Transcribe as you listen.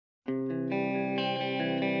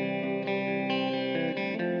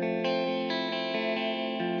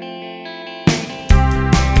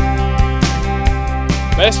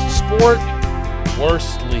sport,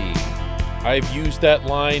 worst league. I've used that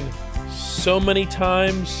line so many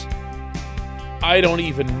times, I don't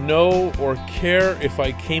even know or care if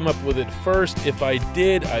I came up with it first. If I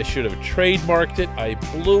did, I should have trademarked it. I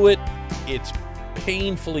blew it. It's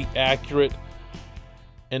painfully accurate,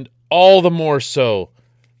 and all the more so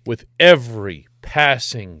with every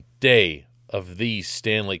passing day of these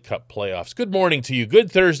Stanley Cup playoffs. Good morning to you. Good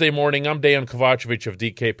Thursday morning. I'm Dejan Kovacevic of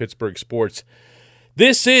DK Pittsburgh Sports.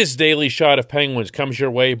 This is Daily Shot of Penguins. Comes your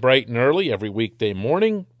way bright and early every weekday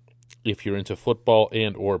morning. If you're into football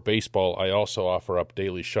and or baseball, I also offer up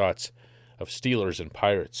daily shots of Steelers and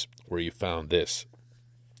Pirates, where you found this.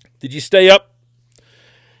 Did you stay up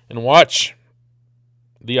and watch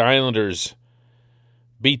the Islanders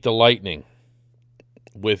beat the Lightning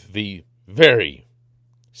with the very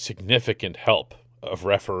significant help of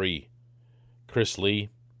referee Chris Lee?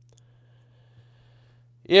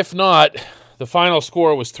 If not, the final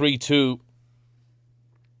score was 3-2.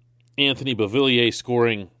 Anthony Beauvillier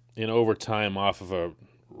scoring in overtime off of a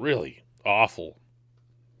really awful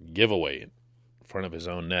giveaway in front of his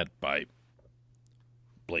own net by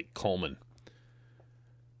Blake Coleman.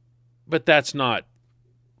 But that's not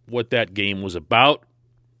what that game was about.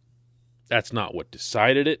 That's not what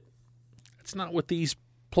decided it. That's not what these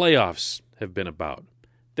playoffs have been about.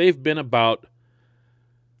 They've been about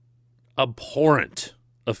abhorrent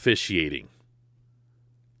officiating,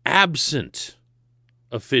 absent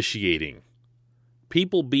officiating,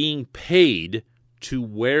 people being paid to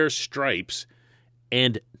wear stripes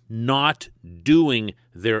and not doing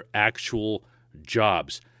their actual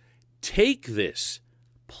jobs. Take this,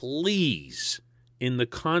 please, in the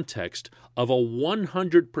context of a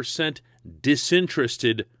 100%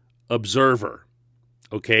 disinterested observer,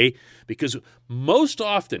 okay? Because most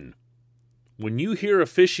often, when you hear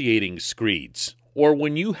officiating screeds, or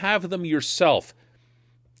when you have them yourself,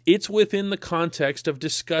 it's within the context of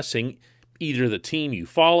discussing either the team you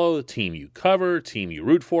follow, the team you cover, team you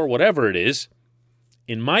root for, whatever it is.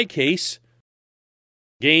 In my case,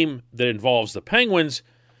 game that involves the Penguins,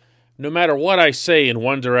 no matter what I say in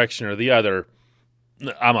one direction or the other,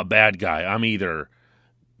 I'm a bad guy. I'm either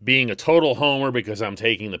being a total homer because I'm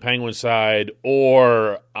taking the Penguin side,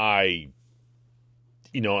 or I'm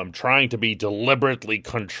trying to be deliberately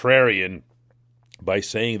contrarian by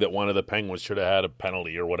saying that one of the Penguins should have had a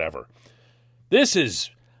penalty or whatever. This is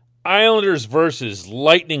Islanders versus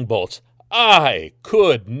Lightning Bolts. I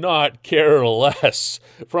could not care less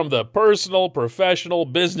from the personal, professional,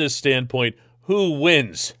 business standpoint who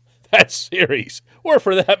wins that series, or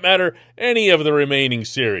for that matter, any of the remaining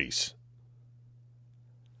series.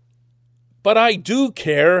 But I do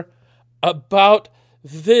care about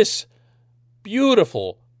this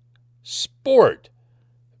beautiful sport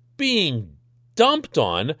being dumped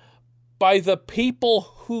on by the people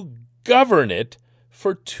who govern it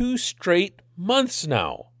for 2 straight months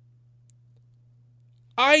now.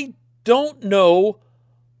 I don't know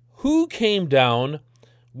who came down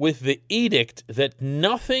with the edict that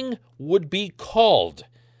nothing would be called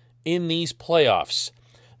in these playoffs,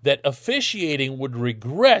 that officiating would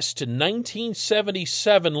regress to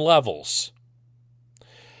 1977 levels.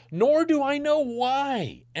 Nor do I know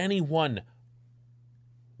why anyone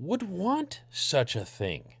would want such a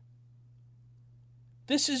thing.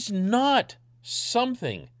 This is not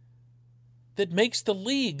something that makes the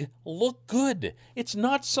league look good. It's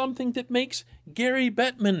not something that makes Gary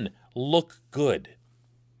Bettman look good.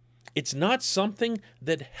 It's not something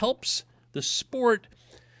that helps the sport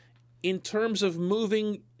in terms of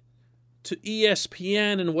moving to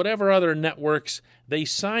ESPN and whatever other networks they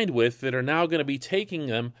signed with that are now going to be taking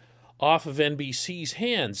them off of NBC's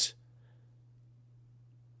hands.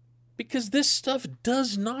 Because this stuff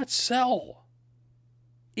does not sell.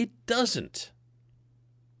 It doesn't.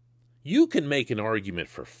 You can make an argument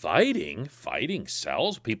for fighting. Fighting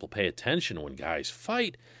sells. People pay attention when guys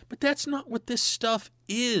fight. But that's not what this stuff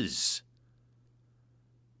is.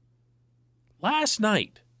 Last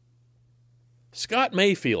night, Scott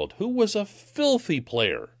Mayfield, who was a filthy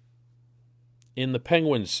player in the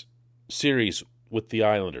Penguins series with the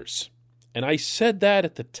Islanders, and I said that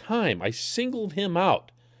at the time, I singled him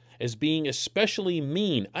out as being especially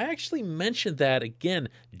mean. I actually mentioned that again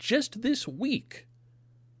just this week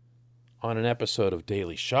on an episode of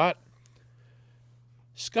Daily Shot.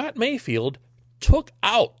 Scott Mayfield took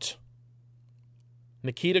out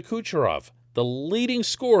Nikita Kucherov, the leading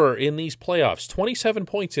scorer in these playoffs, 27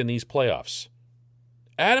 points in these playoffs.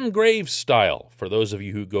 Adam Graves style, for those of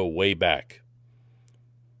you who go way back.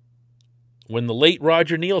 When the late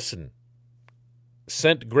Roger Neilson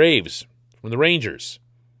sent Graves from the Rangers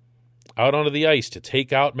out onto the ice to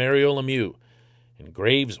take out Mario Lemieux And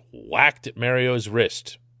Graves whacked at Mario's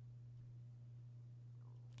wrist.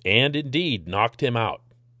 And indeed knocked him out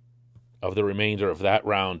of the remainder of that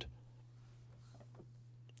round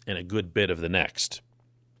and a good bit of the next.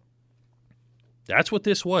 That's what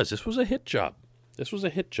this was. This was a hit job.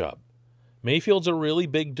 Mayfield's a really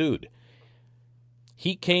big dude.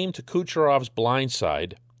 He came to Kucherov's blind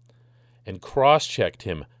side and cross-checked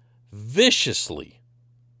him viciously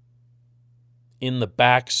in the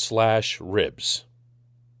back/ribs.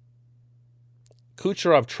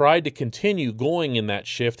 Kucherov tried to continue going in that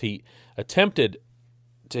shift. He attempted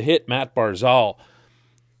to hit Matt Barzal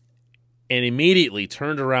and immediately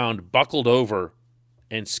turned around, buckled over,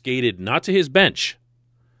 and skated not to his bench,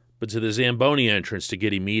 but to the Zamboni entrance to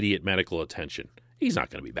get immediate medical attention. He's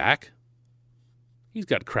not going to be back. He's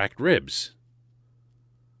got cracked ribs.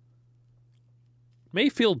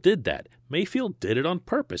 Mayfield did that. Mayfield did it on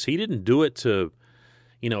purpose. He didn't do it to,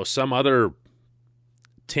 some other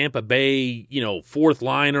Tampa Bay, fourth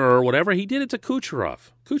liner or whatever. He did it to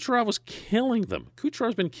Kucherov. Kucherov was killing them.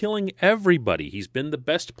 Kucherov's been killing everybody. He's been the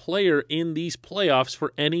best player in these playoffs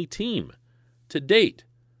for any team to date.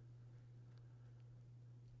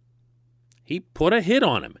 He put a hit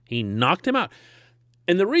on him. He knocked him out.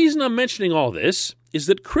 And the reason I'm mentioning all this is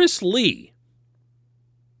that Chris Lee,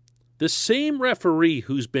 the same referee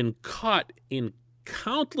who's been caught in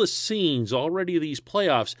countless scenes already these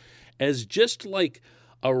playoffs as just like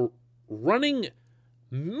a running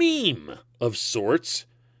meme of sorts,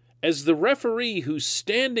 as the referee who's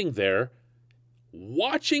standing there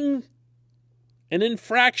watching an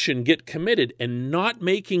infraction get committed and not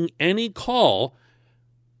making any call,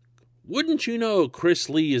 wouldn't you know Chris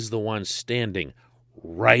Lee is the one standing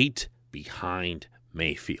right behind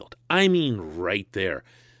Mayfield. I mean right there.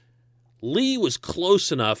 Lee was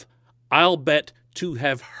close enough, I'll bet, to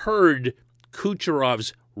have heard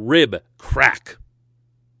Kucherov's rib crack.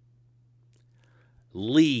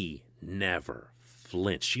 Lee never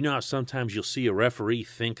flinched. You know how sometimes you'll see a referee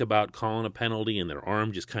think about calling a penalty and their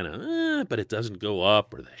arm just kind of, but it doesn't go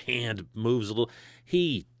up or the hand moves a little.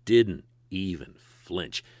 He didn't even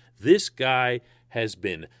flinch. This guy has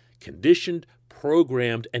been conditioned,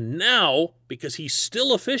 programmed, and now, because he's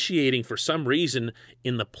still officiating for some reason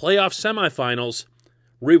in the playoff semifinals,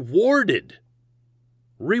 rewarded.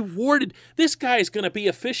 This guy is going to be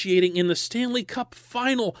officiating in the Stanley Cup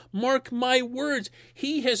final. Mark my words.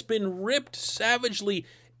 He has been ripped savagely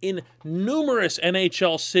in numerous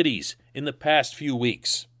NHL cities in the past few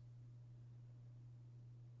weeks.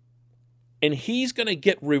 And he's going to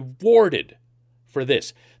get rewarded for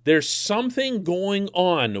this. There's something going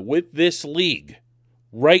on with this league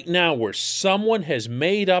right now where someone has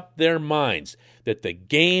made up their minds that the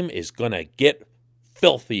game is going to get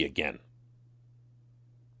filthy again.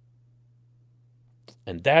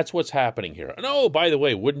 And that's what's happening here. And oh, by the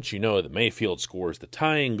way, wouldn't you know that Mayfield scores the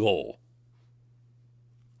tying goal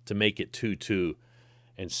to make it 2-2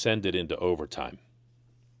 and send it into overtime.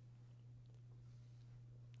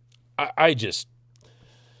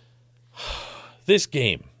 This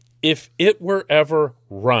game, if it were ever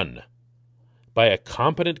run by a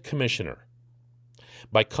competent commissioner,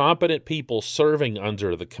 by competent people serving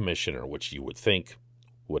under the commissioner, which you would think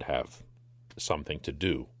would have something to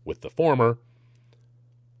do with the former,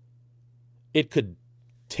 it could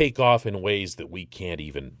take off in ways that we can't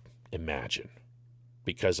even imagine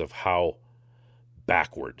because of how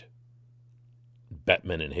backward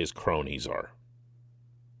Bettman and his cronies are.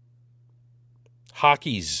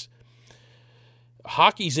 Hockey's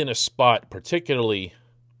in a spot, particularly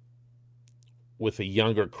with a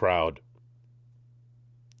younger crowd,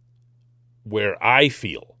 where I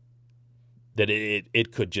feel that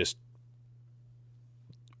it could just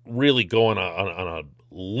really go on a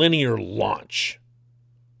linear launch.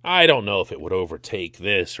 I don't know if it would overtake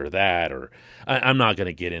this or that, or I'm not going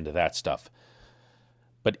to get into that stuff.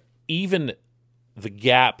 But even the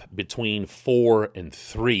gap between 4 and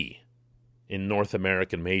 3 in North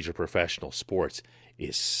American major professional sports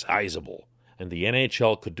is sizable. And the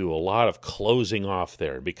NHL could do a lot of closing off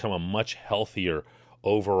there, become a much healthier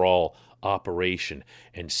overall operation,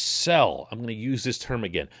 and sell, I'm going to use this term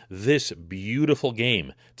again, this beautiful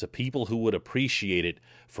game to people who would appreciate it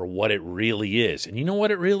for what it really is. And you know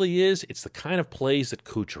what it really is? It's the kind of plays that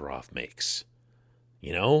Kucherov makes.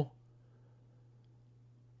 You know?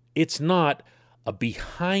 It's not a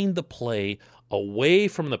behind the play, away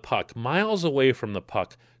from the puck, miles away from the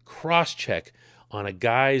puck, cross-check on a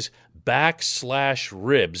guy's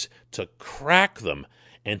back/ribs to crack them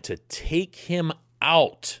and to take him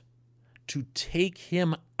out. To take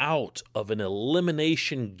him out of an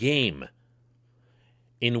elimination game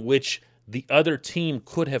in which the other team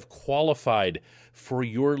could have qualified for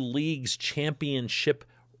your league's championship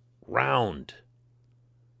round.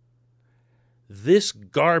 This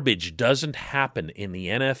garbage doesn't happen in the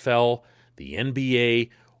NFL, the NBA,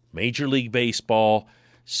 Major League Baseball,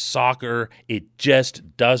 soccer. It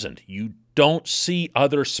just doesn't. You don't see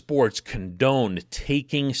other sports condone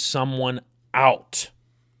taking someone out.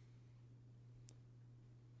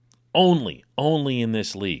 Only in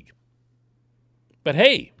this league. But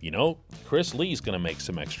hey, Chris Lee's going to make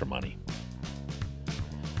some extra money.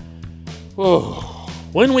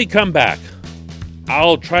 When we come back,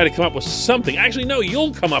 I'll try to come up with something. Actually, no,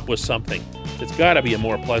 you'll come up with something. It's got to be a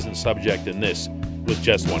more pleasant subject than this with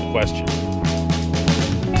just one question.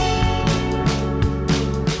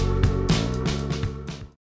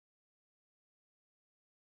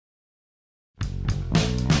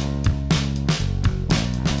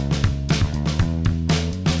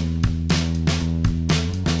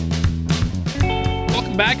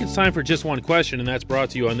 Back, it's time for Just One Question, and that's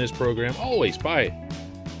brought to you on this program always by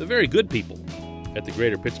the very good people at the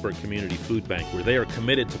Greater Pittsburgh Community Food Bank, where they are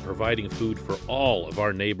committed to providing food for all of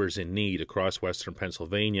our neighbors in need across Western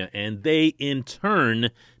Pennsylvania, and they in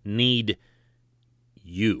turn need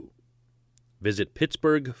you. Visit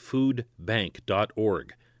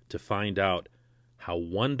pittsburghfoodbank.org to find out how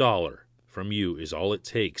 $1 from you is all it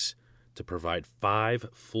takes to provide 5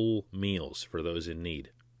 full meals for those in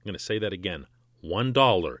need. I'm going to say that again.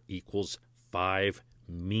 $1 equals 5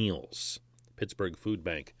 meals.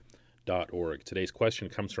 pittsburghfoodbank.org. Today's question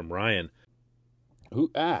comes from Ryan, who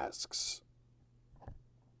asks,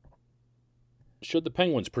 should the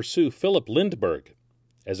Penguins pursue Philip Lindberg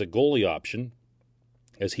as a goalie option,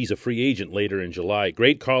 as he's a free agent later in July?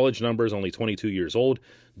 Great college numbers, only 22 years old.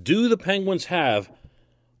 Do the Penguins have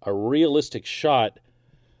a realistic shot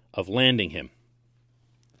of landing him?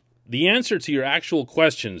 The answer to your actual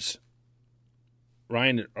questions,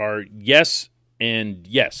 Ryan, are yes and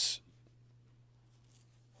yes.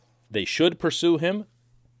 They should pursue him.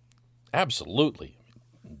 Absolutely.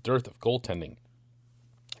 Dearth of goaltending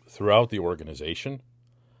throughout the organization,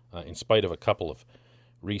 in spite of a couple of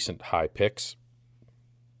recent high picks.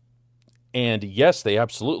 And yes, they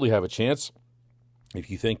absolutely have a chance. If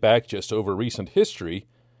you think back just over recent history,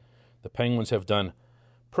 the Penguins have done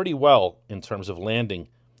pretty well in terms of landing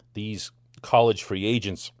these college free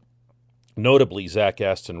agents, notably Zach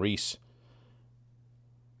Aston Reese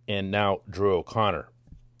and now Drew O'Connor.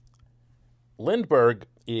 Lindberg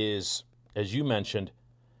is, as you mentioned,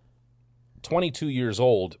 22 years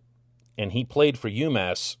old, and he played for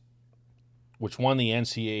UMass, which won the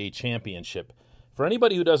NCAA championship. For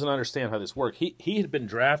anybody who doesn't understand how this worked, he had been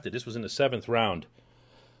drafted, this was in the 7th round,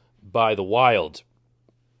 by the Wild,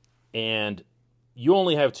 and you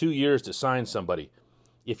only have 2 years to sign somebody.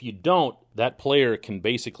 If you don't, that player can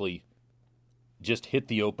basically just hit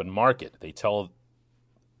the open market. They tell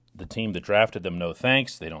the team that drafted them no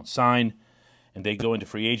thanks, they don't sign, and they go into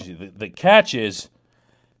free agency. The catch is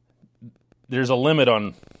there's a limit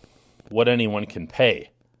on what anyone can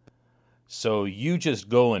pay. So you just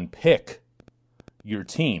go and pick your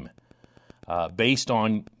team based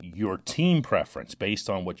on your team preference, based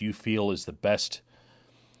on what you feel is the best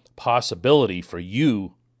possibility for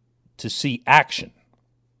you to see action.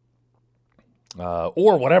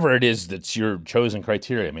 Or whatever it is that's your chosen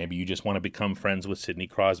criteria. Maybe you just want to become friends with Sidney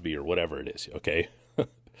Crosby or whatever it is, okay?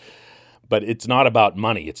 But it's not about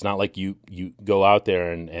money. It's not like you go out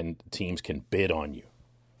there and teams can bid on you.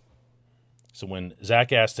 So when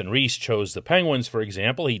Zach Aston Reese chose the Penguins, for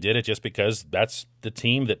example, he did it just because that's the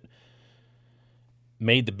team that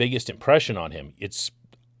made the biggest impression on him. It's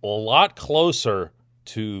a lot closer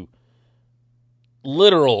to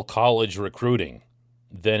literal college recruiting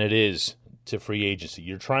than it is to free agency.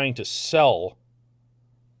 You're trying to sell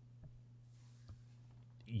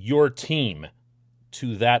your team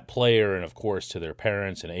to that player and, of course, to their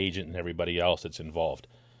parents and agent and everybody else that's involved.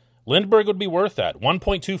 Lindberg would be worth that.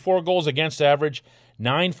 1.24 goals against average,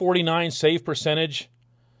 .949 save percentage,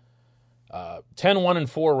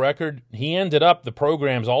 10-1-4 record. He ended up the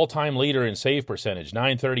program's all-time leader in save percentage,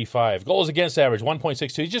 .935. Goals against average,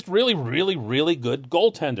 1.62. He's just really, really, really good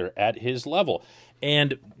goaltender at his level.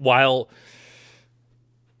 And while,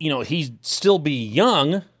 he'd still be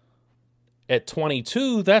young at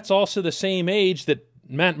 22, that's also the same age that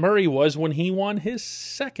Matt Murray was when he won his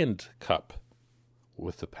second cup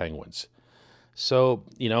with the Penguins. So,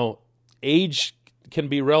 age can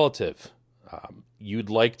be relative. You'd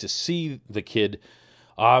like to see the kid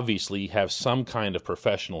obviously have some kind of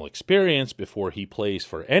professional experience before he plays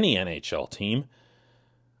for any NHL team.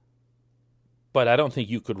 But I don't think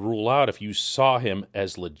you could rule out, if you saw him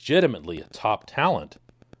as legitimately a top talent,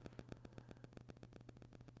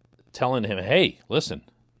 telling him, hey, listen,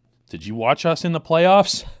 did you watch us in the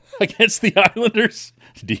playoffs against the Islanders?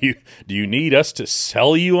 Do you need us to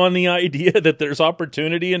sell you on the idea that there's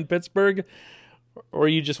opportunity in Pittsburgh? Or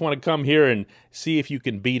you just want to come here and see if you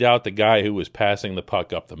can beat out the guy who was passing the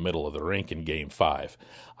puck up the middle of the rink in Game 5?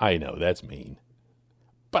 I know, that's mean.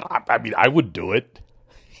 But, I mean, I would do it.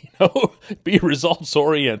 Be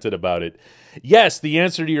results-oriented about it. Yes, the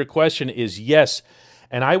answer to your question is yes.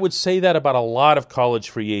 And I would say that about a lot of college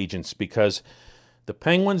free agents because the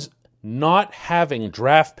Penguins not having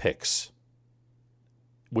draft picks,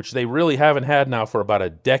 which they really haven't had now for about a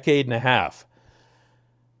decade and a half,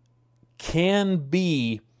 can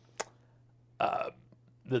be,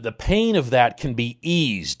 the pain of that can be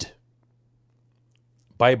eased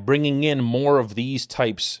by bringing in more of these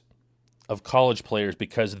types of college players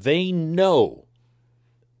because they know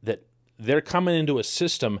that they're coming into a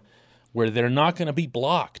system where they're not going to be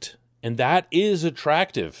blocked. And that is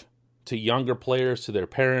attractive to younger players, to their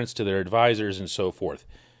parents, to their advisors, and so forth.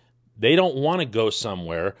 They don't want to go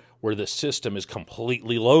somewhere where the system is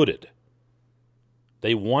completely loaded.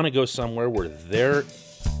 They want to go somewhere where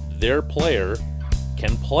their player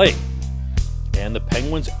can play. And the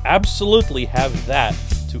Penguins absolutely have that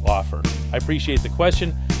to offer. I appreciate the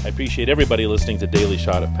question. I appreciate everybody listening to Daily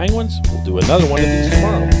Shot of Penguins. We'll do another one of these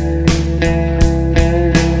tomorrow.